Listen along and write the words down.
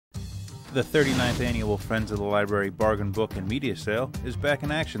The 39th Annual Friends of the Library Bargain Book and Media Sale is back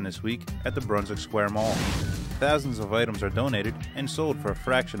in action this week at the Brunswick Square Mall. Thousands of items are donated and sold for a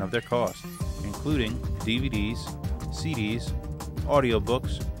fraction of their cost, including DVDs, CDs,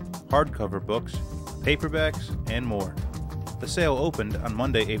 audiobooks, hardcover books, paperbacks, and more. The sale opened on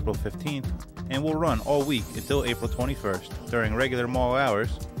Monday, April 15th and will run all week until April 21st during regular mall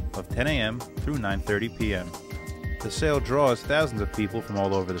hours of 10 a.m. through 9:30 p.m. The sale draws thousands of people from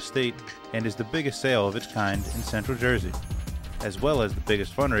all over the state and is the biggest sale of its kind in Central Jersey, as well as the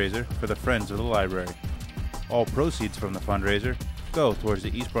biggest fundraiser for the Friends of the Library. All proceeds from the fundraiser go towards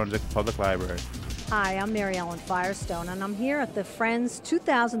the East Brunswick Public Library. Hi, I'm Mary Ellen Firestone, and I'm here at the Friends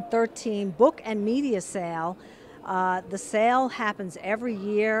 2013 Book and Media Sale. The sale happens every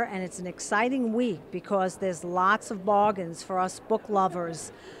year, and it's an exciting week because there's lots of bargains for us book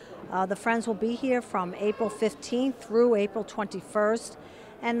lovers. The Friends will be here from April 15th through April 21st,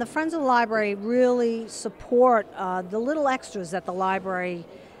 and the Friends of the Library really support the little extras that the library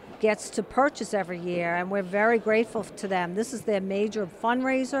gets to purchase every year, and we're very grateful to them. This is their major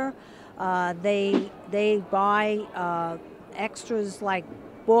fundraiser. They buy extras like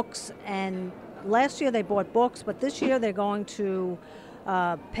books, and last year they bought books, but this year they're going to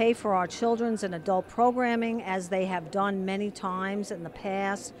pay for our children's and adult programming, as they have done many times in the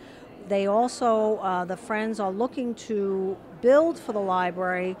past. They also, the Friends are looking to build for the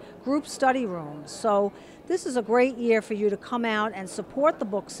library group study rooms. So this is a great year for you to come out and support the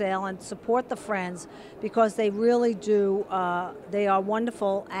book sale and support the Friends, because they really do, they are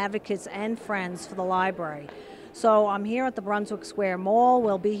wonderful advocates and friends for the library. So I'm here at the Brunswick Square Mall.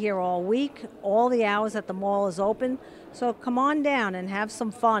 We'll be here all week. All the hours at the mall is open. So come on down and have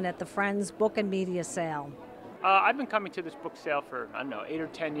some fun at the Friends Book and Media Sale. I've been coming to this book sale for, 8 or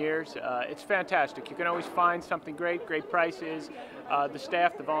 10 years. It's fantastic. You can always find something great prices. The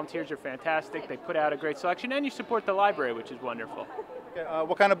staff, the volunteers are fantastic. They put out a great selection, and you support the library, which is wonderful.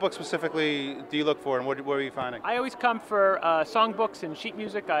 What kind of books specifically do you look for, and what are you finding? I always come for songbooks and sheet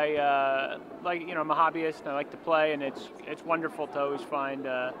music. I'm a hobbyist, and I like to play, and it's wonderful to always find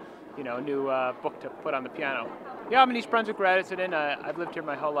a new book to put on the piano. Yeah, I'm an East Brunswick resident. I've lived here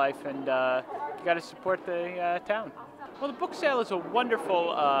my whole life, and you got to support the town. Well, the book sale is a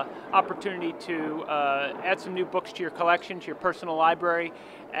wonderful opportunity to add some new books to your collection, to your personal library,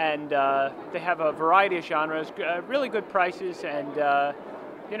 and they have a variety of genres, really good prices, and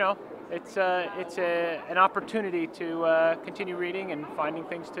it's an opportunity to continue reading and finding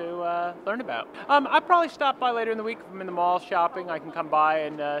things to learn about. I'll probably stop by later in the week if I'm in the mall shopping. I can come by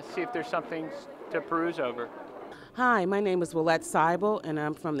and see if there's something to peruse over. Hi, my name is Willette Seibel, and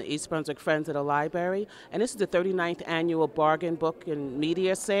I'm from the East Brunswick Friends of the Library, and this is the 39th Annual Bargain Book and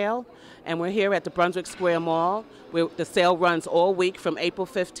Media Sale, and we're here at the Brunswick Square Mall. The sale runs all week from April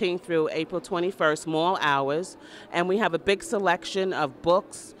 15th through April 21st, mall hours, and we have a big selection of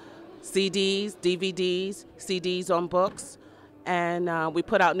books, CDs, DVDs, CDs on books, and we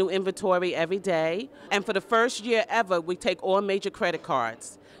put out new inventory every day. And for the first year ever, we take all major credit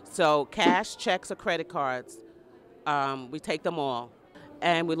cards, so cash, checks, or credit cards. We take them all,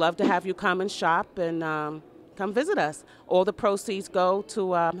 and we'd love to have you come and shop and come visit us. All the proceeds go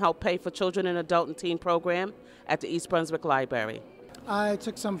to help pay for children and adult and teen program at the East Brunswick Library. I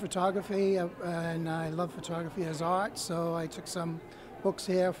took some photography, and I love photography as art, so I took some books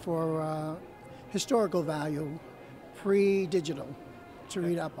here for historical value, pre-digital, to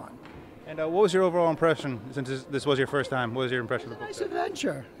read up on. And what was your overall impression, since this was your first time? What was your impression of the book? Nice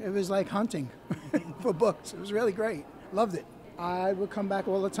adventure. It was like hunting for books. It was really great. Loved it. I would come back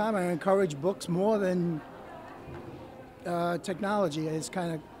all the time. I encourage books more than technology. It's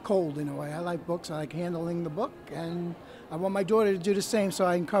kind of cold in a way. I like books. I like handling the book, and I want my daughter to do the same, so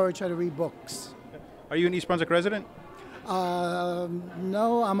I encourage her to read books. Are you an East Brunswick resident?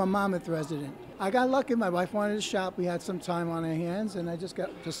 No, I'm a Monmouth resident. I got lucky. My wife wanted to shop. We had some time on our hands, and I just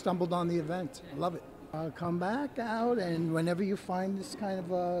stumbled on the event. Love it. Come back out, and whenever you find this kind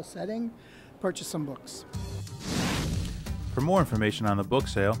of a setting, purchase some books. For more information on the book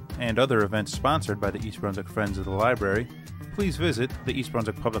sale and other events sponsored by the East Brunswick Friends of the Library, please visit the East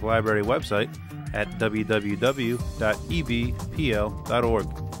Brunswick Public Library website at www.ebtv.org.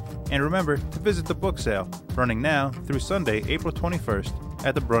 And remember to visit the book sale, running now through Sunday, April 21st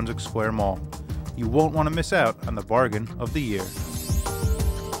at the Brunswick Square Mall. You won't want to miss out on the bargain of the year.